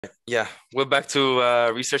Yeah, we're back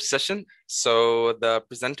to research session. So the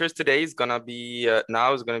presenters today is gonna be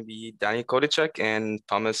Danny Koditschek and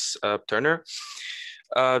Thomas Turner.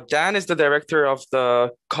 Dan is the director of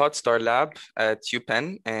the CodStar lab at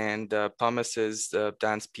UPenn, and Thomas is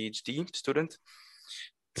Dan's PhD student.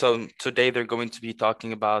 So today they're going to be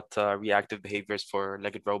talking about reactive behaviors for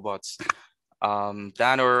legged robots.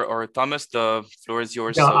 Dan or Thomas, the floor is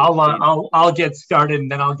yours. No, so I'll get started,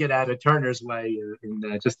 and then I'll get out of Turner's way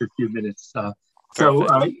in just a few minutes.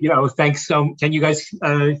 Thanks. Can you guys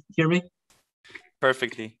hear me?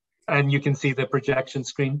 Perfectly. And you can see the projection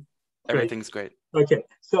screen. Everything's great. Okay,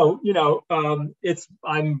 so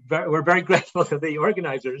we're very grateful to the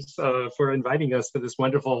organizers for inviting us to this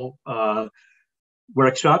wonderful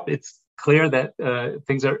workshop. It's clear that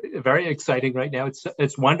things are very exciting right now.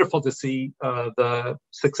 It's wonderful to see the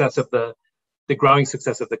success of the growing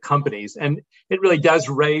success of the companies, and it really does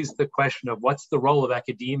raise the question of what's the role of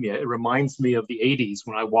academia. It reminds me of the 80s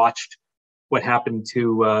when I watched what happened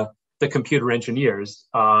to the computer engineers.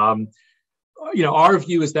 Our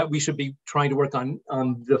view is that we should be trying to work on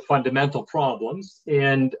the fundamental problems.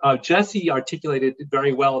 And Jesse articulated it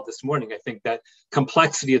very well this morning. I think that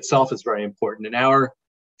complexity itself is very important. And our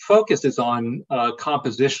focus is on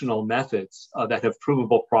compositional methods that have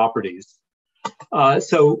provable properties.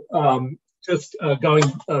 Just going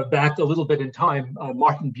back a little bit in time,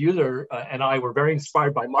 Martin Buehler and I were very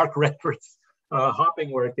inspired by Mark Redford's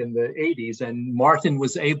hopping work in the 80s. And Martin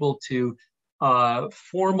was able to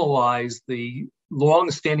formalize the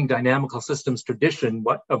long-standing dynamical systems tradition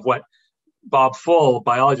of what Bob Full,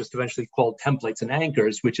 biologist, eventually called templates and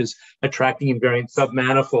anchors, which is attracting invariant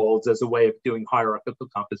submanifolds as a way of doing hierarchical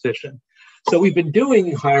composition. So we've been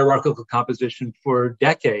doing hierarchical composition for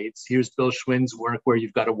decades. Here's Bill Schwinn's work where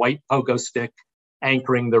you've got a white pogo stick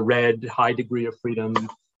anchoring the red high degree of freedom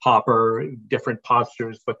hopper, different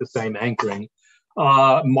postures, but the same anchoring.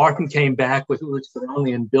 Martin came back with Ulrich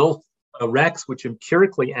Ferroni and built Rex, which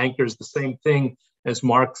empirically anchors the same thing as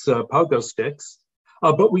Mark's pogo sticks.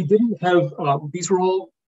 But we didn't have, these were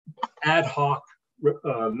all ad hoc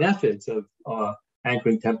methods of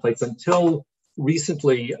anchoring templates until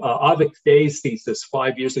recently. Avik Dey's thesis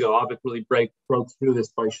 5 years ago, Avik really broke through this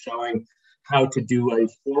by showing how to do a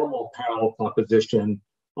formal parallel composition,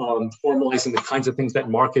 formalizing the kinds of things that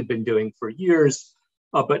Mark had been doing for years,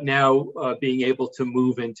 but now being able to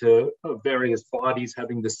move into various bodies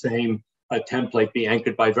having the same template be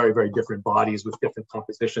anchored by very, very different bodies with different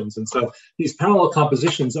compositions. And so these parallel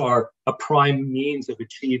compositions are a prime means of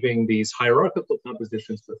achieving these hierarchical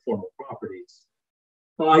compositions with formal properties.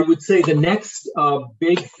 I would say the next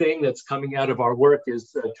big thing that's coming out of our work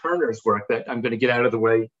is Turner's work that I'm going to get out of the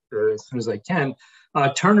way as soon as I can.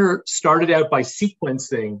 Turner started out by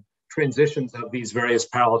sequencing transitions of these various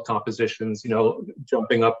parallel compositions,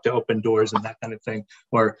 jumping up to open doors and that kind of thing,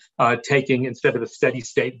 or taking, instead of a steady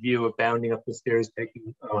state view of bounding up the stairs,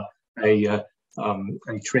 taking a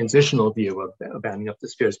transitional view of bounding up the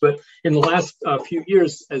stairs. But in the last few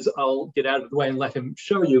years, as I'll get out of the way and let him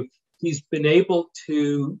show you, he's been able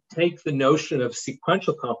to take the notion of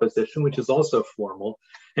sequential composition, which is also formal,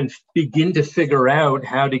 and begin to figure out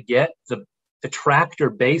how to get the attractor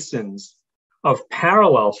basins of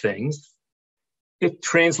parallel things, it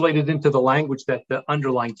translated into the language that the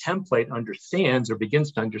underlying template understands or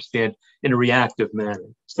begins to understand in a reactive manner.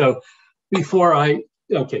 So so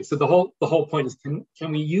the whole point is,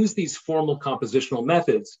 can we use these formal compositional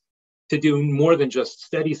methods to do more than just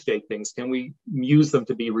steady state things? Can we use them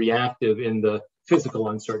to be reactive in the physical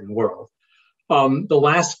uncertain world? The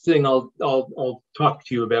last thing I'll talk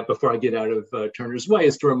to you about before I get out of Turner's way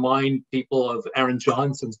is to remind people of Aaron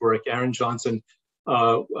Johnson's work. Aaron Johnson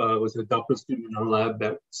was a doctoral student in our lab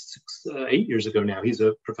about 8 years ago now. He's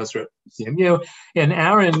a professor at CMU. And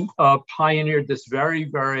Aaron pioneered this very,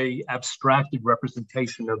 very abstracted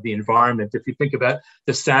representation of the environment. If you think about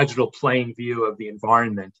the sagittal plane view of the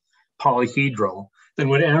environment, polyhedral, then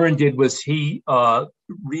what Aaron did was he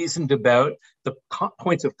reasoned about the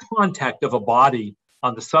points of contact of a body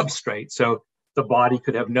on the substrate. So the body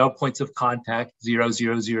could have no points of contact, 0,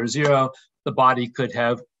 0, 0, 0. The body could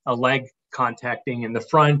have a leg contacting in the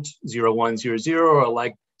front, 0, 1, 0, 0, or a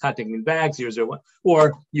leg contacting in the back, 0, 0, 1.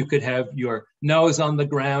 Or you could have your nose on the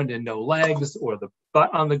ground and no legs, or the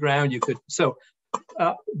butt on the ground.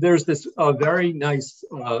 There's this very nice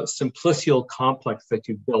simplicial complex that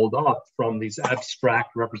you build up from these abstract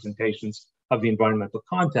representations of the environmental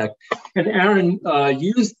contact. And Aaron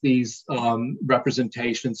used these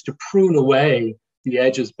representations to prune away the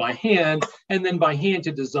edges by hand, and then by hand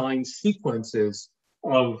to design sequences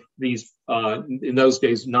of these, in those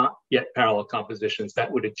days, not yet parallel compositions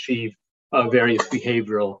that would achieve various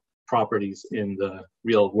behavioral properties in the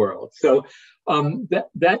real world. So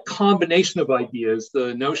that combination of ideas,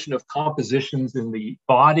 the notion of compositions in the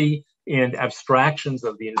body and abstractions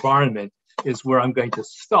of the environment, is where I'm going to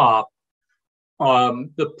stop.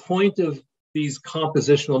 The point of these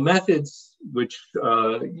compositional methods, which,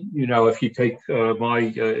 if you take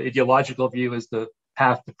my ideological view as the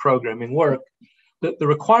path to programming work, the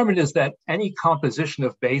requirement is that any composition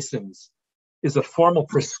of basins is a formal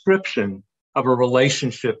prescription of a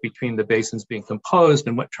relationship between the basins being composed.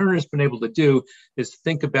 And what Turner's been able to do is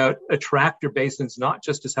think about attractor basins not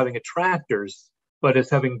just as having attractors, but as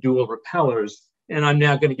having dual repellers. And I'm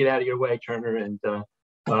now going to get out of your way, Turner, and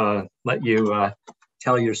let you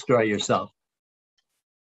tell your story yourself.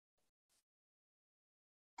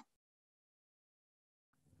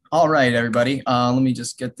 All right, everybody. Let me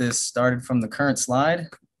just get this started from the current slide.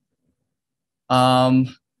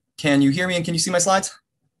 Can you hear me and can you see my slides?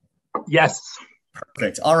 Yes.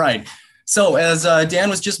 Perfect. All right. So as Dan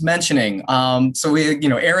was just mentioning, Aaron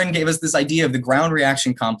gave us this idea of the ground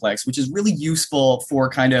reaction complex, which is really useful for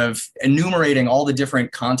kind of enumerating all the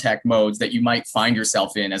different contact modes that you might find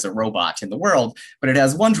yourself in as a robot in the world. But it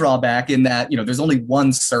has one drawback in that, there's only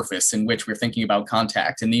one surface in which we're thinking about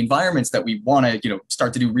contact. And the environments that we want to,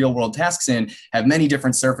 start to do real world tasks in have many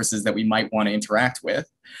different surfaces that we might want to interact with.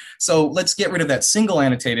 So let's get rid of that single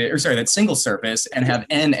surface and have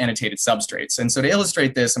n annotated substrates. And so to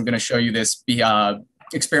illustrate this, I'm going to show you this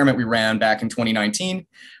experiment we ran back in 2019,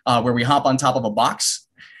 where we hop on top of a box.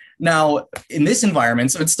 Now, in this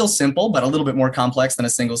environment, so it's still simple, but a little bit more complex than a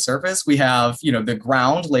single surface. We have, the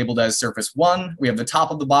ground labeled as surface 1. We have the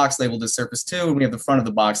top of the box labeled as surface 2, and we have the front of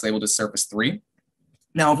the box labeled as surface 3.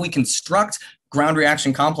 Now, if we construct ground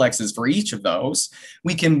reaction complexes for each of those,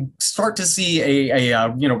 we can start to see a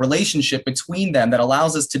relationship between them that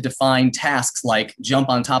allows us to define tasks like jump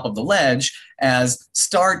on top of the ledge as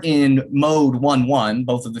start in mode 1-1,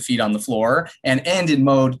 both of the feet on the floor, and end in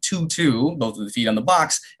mode 2-2, both of the feet on the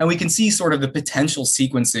box. And we can see sort of the potential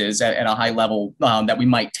sequences at a high level that we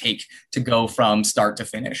might take to go from start to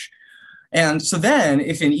finish. And so then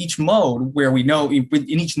if in each mode where we know, in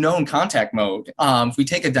each known contact mode, if we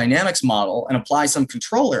take a dynamics model and apply some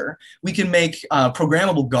controller, we can make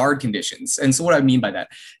programmable guard conditions. And so what I mean by that,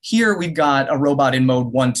 here we've got a robot in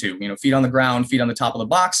mode 1-2, feet on the ground, feet on the top of the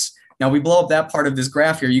box. Now we blow up that part of this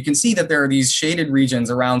graph here. You can see that there are these shaded regions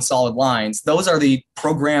around solid lines. Those are the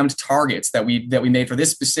programmed targets that we made for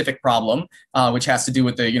this specific problem, which has to do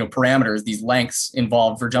with the parameters, these lengths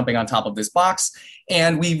involved for jumping on top of this box.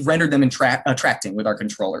 And we've rendered them attracting with our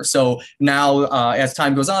controller. So now as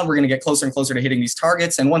time goes on, we're going to get closer and closer to hitting these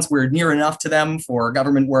targets. And once we're near enough to them for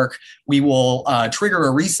government work, we will trigger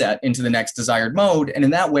a reset into the next desired mode. And in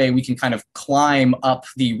that way, we can kind of climb up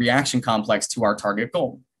the reaction complex to our target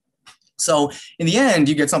goal. So in the end,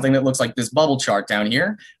 you get something that looks like this bubble chart down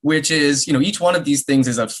here, which is, each one of these things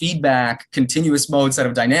is a feedback continuous mode set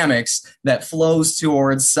of dynamics that flows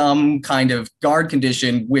towards some kind of guard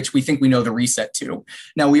condition, which we think we know the reset to.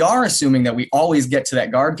 Now, we are assuming that we always get to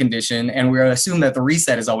that guard condition, and we're assuming that the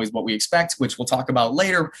reset is always what we expect, which we'll talk about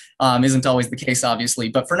later. Isn't always the case, obviously,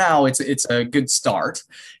 but for now, it's a good start,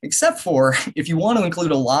 except for if you want to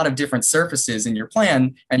include a lot of different surfaces in your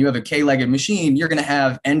plan and you have a K-legged machine, you're going to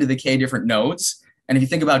have n to the K different nodes. And if you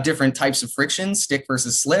think about different types of friction, stick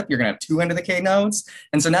versus slip, you're going to have 2 n to the K nodes.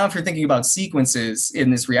 And so now if you're thinking about sequences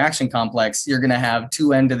in this reaction complex, you're going to have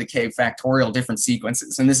 2 n to the K factorial different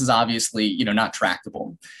sequences. And this is obviously, not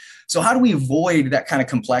tractable. So how do we avoid that kind of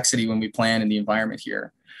complexity when we plan in the environment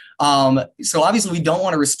here? So obviously we don't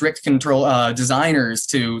want to restrict designers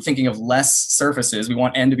to thinking of less surfaces. We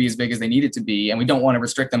want n to be as big as they need it to be, and we don't want to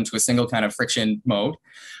restrict them to a single kind of friction mode.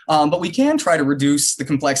 But we can try to reduce the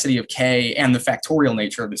complexity of K and the factorial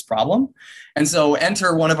nature of this problem. And so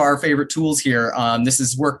enter one of our favorite tools here. This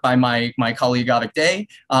is work by my colleague Avik Day.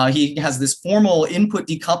 He has this formal input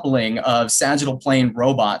decoupling of sagittal plane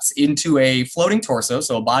robots into a floating torso,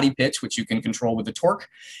 so a body pitch, which you can control with the torque,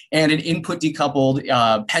 and an input decoupled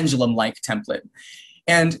pendulum-like template.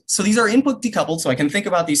 And so these are input decoupled, so I can think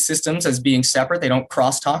about these systems as being separate. They don't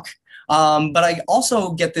crosstalk. But I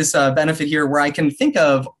also get this benefit here where I can think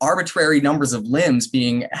of arbitrary numbers of limbs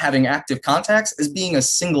having active contacts as being a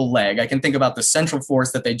single leg. I can think about the central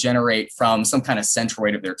force that they generate from some kind of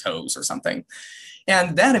centroid of their toes or something.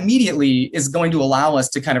 And that immediately is going to allow us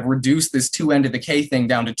to kind of reduce this 2 n to the K thing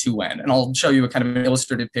down to 2n. And I'll show you a kind of an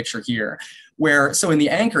illustrative picture here where, so in the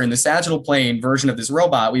anchor, in the sagittal plane version of this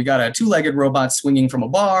robot, we've got a 2-legged robot swinging from a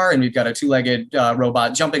bar, and we've got a 2-legged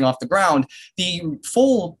robot jumping off the ground. The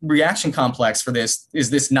full reaction complex for this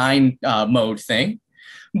is this 9 mode thing.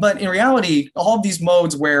 But in reality, all of these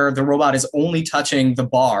modes where the robot is only touching the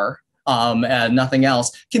bar and nothing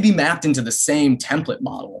else can be mapped into the same template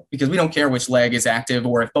model, because we don't care which leg is active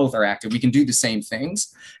or if both are active. We can do the same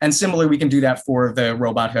things. And similarly, we can do that for the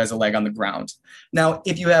robot who has a leg on the ground. Now,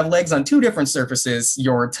 if you have legs on two different surfaces,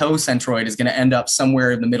 your toe centroid is going to end up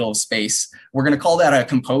somewhere in the middle of space. We're going to call that a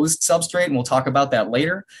composed substrate, and we'll talk about that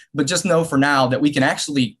later. But just know for now that we can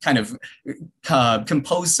actually kind of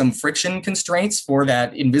compose some friction constraints for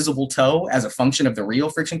that invisible toe as a function of the real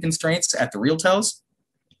friction constraints at the real toes.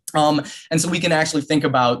 And so we can actually think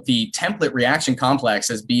about the template reaction complex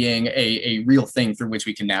as being a real thing through which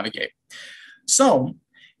we can navigate. So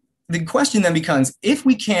the question then becomes, if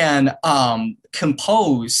we can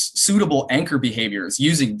compose suitable anchor behaviors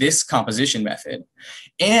using this composition method,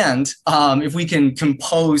 and if we can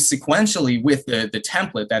compose sequentially with the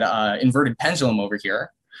template, that inverted pendulum over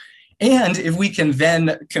here, and if we can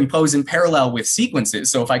then compose in parallel with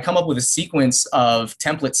sequences, so if I come up with a sequence of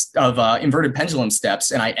templates of inverted pendulum steps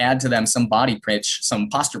and I add to them some body pitch, some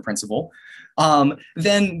posture principle,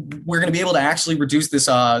 then we're going to be able to actually reduce this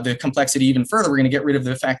the complexity even further. We're going to get rid of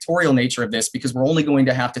the factorial nature of this, because we're only going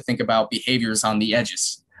to have to think about behaviors on the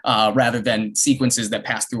edges rather than sequences that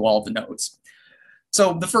pass through all of the nodes.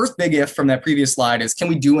 So the first big if from that previous slide is, can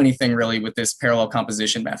we do anything really with this parallel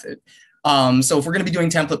composition method? So if we're going to be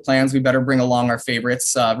doing template plans, we better bring along our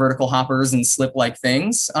favorites, vertical hoppers and slip-like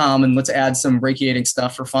things. And let's add some brachiating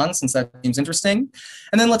stuff for fun, since that seems interesting.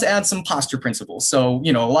 And then let's add some posture principles. So,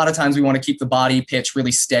 you know, a lot of times we want to keep the body pitch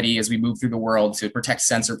really steady as we move through the world to protect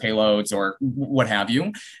sensor payloads or what have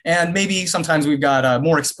you. And maybe sometimes we've got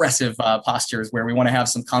more expressive postures where we want to have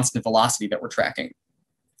some constant velocity that we're tracking.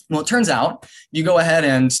 Well, it turns out you go ahead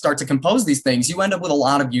and start to compose these things, you end up with a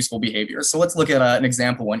lot of useful behaviors. So let's look at an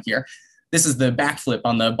example one here. This is the backflip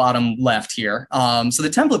on the bottom left here. So the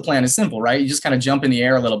template plan is simple, right? You just kind of jump in the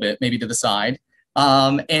air a little bit, maybe to the side,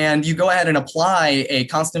 and you go ahead and apply a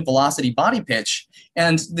constant velocity body pitch.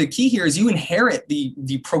 And the key here is you inherit the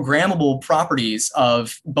programmable properties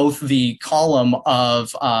of both the column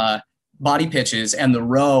of body pitches and the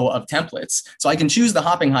row of templates. So I can choose the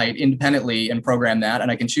hopping height independently and program that,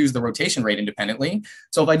 and I can choose the rotation rate independently.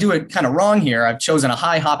 So if I do it kind of wrong here, I've chosen a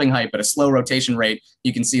high hopping height but a slow rotation rate,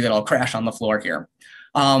 you can see that I'll crash on the floor here.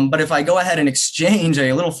 But if I go ahead and exchange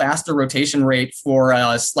a little faster rotation rate for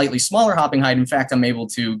a slightly smaller hopping height, in fact, I'm able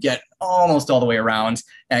to get almost all the way around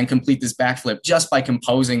and complete this backflip just by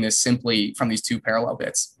composing this simply from these two parallel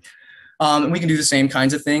bits. And we can do the same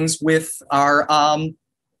kinds of things with our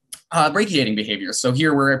brachiating behavior. So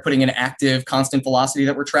here we're putting an active constant velocity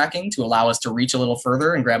that we're tracking to allow us to reach a little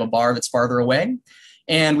further and grab a bar that's farther away.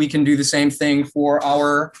 And we can do the same thing for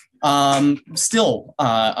our still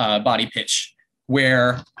body pitch,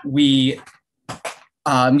 where we,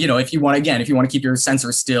 you know, if you want to keep your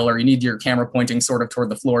sensor still, or you need your camera pointing sort of toward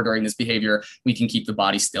the floor during this behavior, we can keep the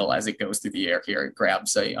body still as it goes through the air here. It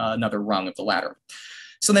grabs another rung of the ladder.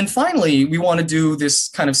 So then finally, we want to do this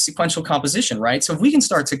kind of sequential composition, right? So if we can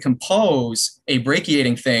start to compose a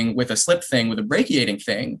brachiating thing with a slip thing with a brachiating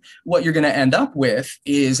thing, what you're going to end up with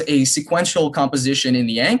is a sequential composition in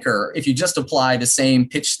the anchor if you just apply the same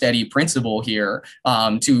pitch steady principle here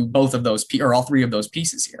to both of those, or all three of those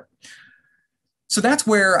pieces here. So that's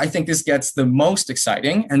where I think this gets the most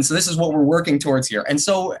exciting. And so this is what we're working towards here. And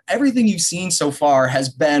so everything you've seen so far has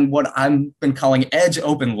been what I've been calling edge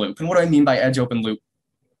open loop. And what do I mean by edge open loop?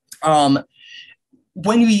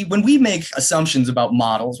 When we make assumptions about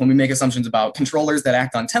models, when we make assumptions about controllers that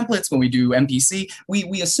act on templates, when we do MPC,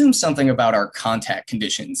 we assume something about our contact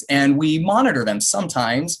conditions, and we monitor them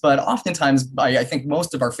sometimes, but oftentimes I think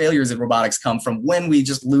most of our failures in robotics come from when we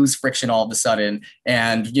just lose friction all of a sudden,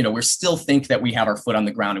 and you know, we still think that we have our foot on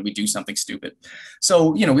the ground and we do something stupid.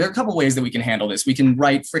 So, you know, there are a couple ways that we can handle this. We can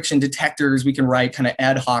write friction detectors, we can write kind of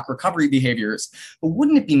ad hoc recovery behaviors, but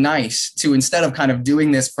wouldn't it be nice to, instead of kind of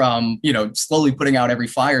doing this from, you know, slowly putting out every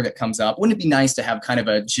fire that comes up, wouldn't it be nice to have kind of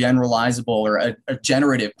a generalizable or a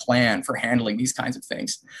generative plan for handling these kinds of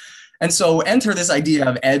things? And so enter this idea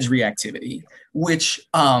of edge reactivity, which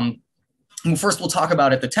first we'll talk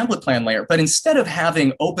about at the template plan layer, but instead of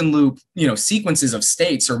having open loop, you know, sequences of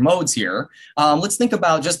states or modes here, let's think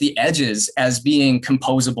about just the edges as being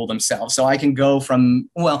composable themselves. So I can go from,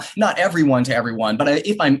 well, not everyone to everyone, but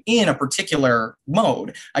if I'm in a particular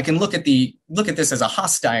mode, I can look at this as a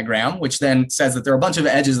Haas diagram, which then says that there are a bunch of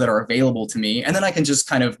edges that are available to me. And then I can just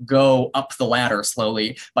kind of go up the ladder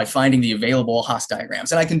slowly by finding the available Haas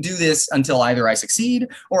diagrams. And I can do this until either I succeed,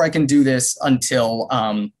 or I can do this until,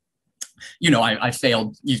 you know, I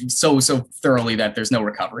failed so thoroughly that there's no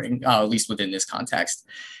recovering, at least within this context.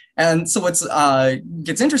 And so what's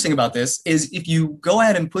gets interesting about this is if you go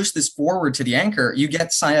ahead and push this forward to the anchor, you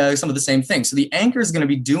get some of the same things. So the anchor is going to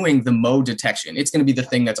be doing the mode detection. It's going to be the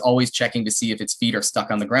thing that's always checking to see if its feet are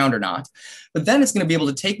stuck on the ground or not. But then it's going to be able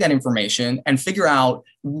to take that information and figure out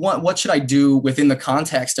what should I do within the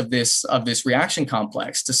context of this reaction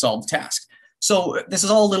complex to solve the task. So this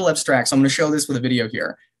is all a little abstract, so I'm going to show this with a video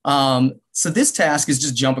here. So this task is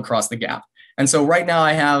just jump across the gap. And so right now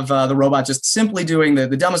I have the robot just simply doing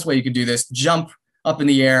the dumbest way you could do this, jump up in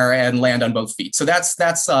the air and land on both feet. So that's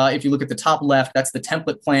if you look at the top left, that's the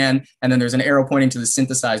template plan. And then there's an arrow pointing to the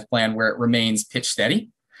synthesized plan where it remains pitch steady.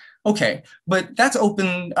 Okay, but that's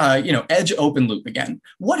open, edge open loop again.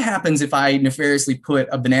 What happens if I nefariously put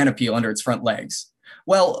a banana peel under its front legs?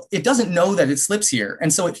 Well, it doesn't know that it slips here.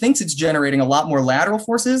 And so it thinks it's generating a lot more lateral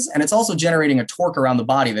forces, and it's also generating a torque around the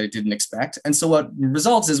body that it didn't expect. And so what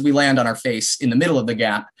results is we land on our face in the middle of the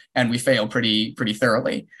gap and we fail pretty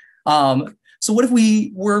thoroughly. So what if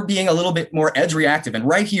we were being a little bit more edge reactive and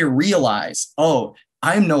right here realize, oh,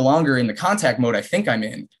 I'm no longer in the contact mode I think I'm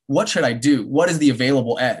in. What should I do? What is the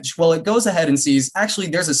available edge? Well, it goes ahead and sees, actually,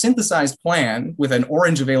 there's a synthesized plan with an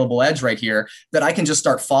orange available edge right here that I can just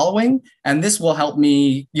start following. And this will help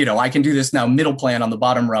me, I can do this now middle plan on the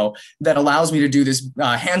bottom row that allows me to do this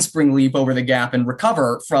handspring leap over the gap and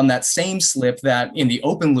recover from that same slip that in the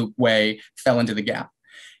open loop way fell into the gap.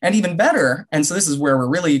 And even better, and so this is where we're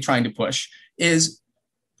really trying to push, is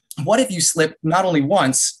what if you slip not only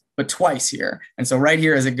once, but twice here. And so right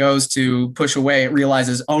here, as it goes to push away, it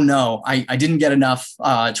realizes, oh no, I didn't get enough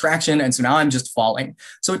traction. And so now I'm just falling.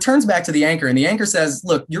 So it turns back to the anchor and the anchor says,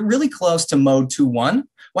 look, you're really close to mode 2.1.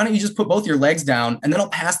 Why don't you just put both your legs down and then I'll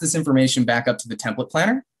pass this information back up to the template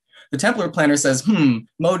planner. The template planner says,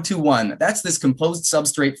 mode 2.1, that's this composed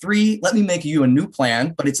substrate 3. Let me make you a new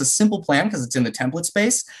plan, but it's a simple plan because it's in the template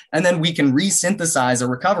space. And then we can resynthesize a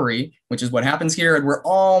recovery, which is what happens here. And we're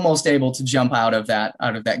almost able to jump out of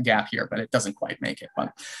that gap here, but it doesn't quite make it.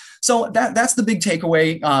 But so that's the big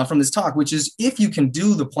takeaway from this talk, which is if you can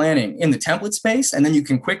do the planning in the template space and then you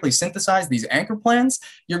can quickly synthesize these anchor plans,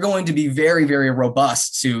 you're going to be very, very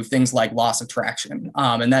robust to things like loss of traction.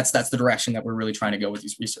 And that's the direction that we're really trying to go with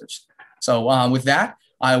these research. So with that,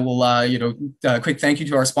 I will, quick thank you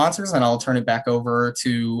to our sponsors, and I'll turn it back over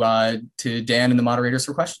to Dan and the moderators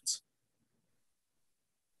for questions.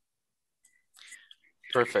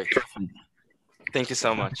 Perfect. Thank you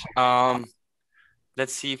so much.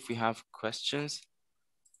 Let's see if we have questions.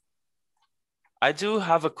 I do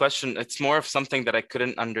have a question. It's more of something that I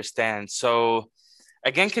couldn't understand. So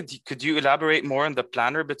again, could you elaborate more on the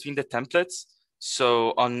planner between the templates?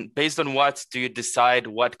 So based on what do you decide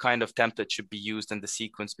what kind of template should be used in the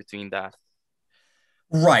sequence between that?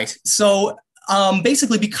 Right. So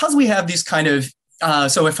basically, because we have these kind of,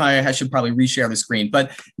 so if I should probably reshare the screen,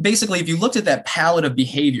 but basically, if you looked at that palette of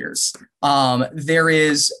behaviors, there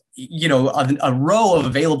is, a row of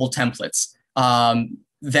available templates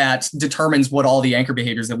that determines what all the anchor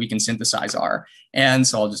behaviors that we can synthesize are. And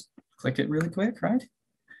so I'll just click it really quick, right?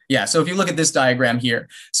 Yeah, so if you look at this diagram here,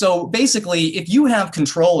 so basically, if you have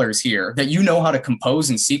controllers here that you know how to compose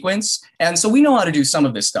and sequence, and so we know how to do some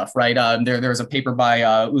of this stuff, right? There's a paper by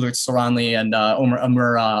Ulrich Soranli and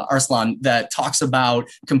Amr Arslan that talks about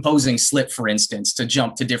composing slip, for instance, to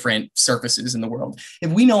jump to different surfaces in the world.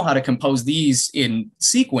 If we know how to compose these in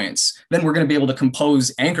sequence, then we're going to be able to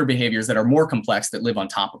compose anchor behaviors that are more complex that live on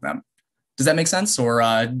top of them. Does that make sense, or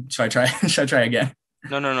should I try? Should I try again?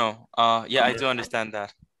 No. Yeah, I do understand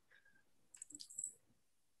that.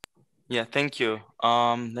 Yeah, thank you.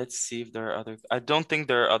 Let's see if there are other. I don't think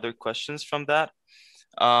there are other questions from that.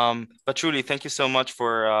 But truly, thank you so much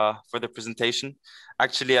for the presentation.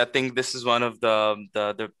 Actually, I think this is one of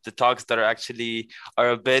the talks that are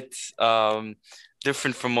a bit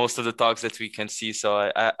different from most of the talks that we can see.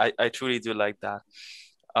 So I truly do like that.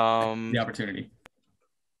 The opportunity.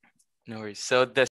 No worries. So the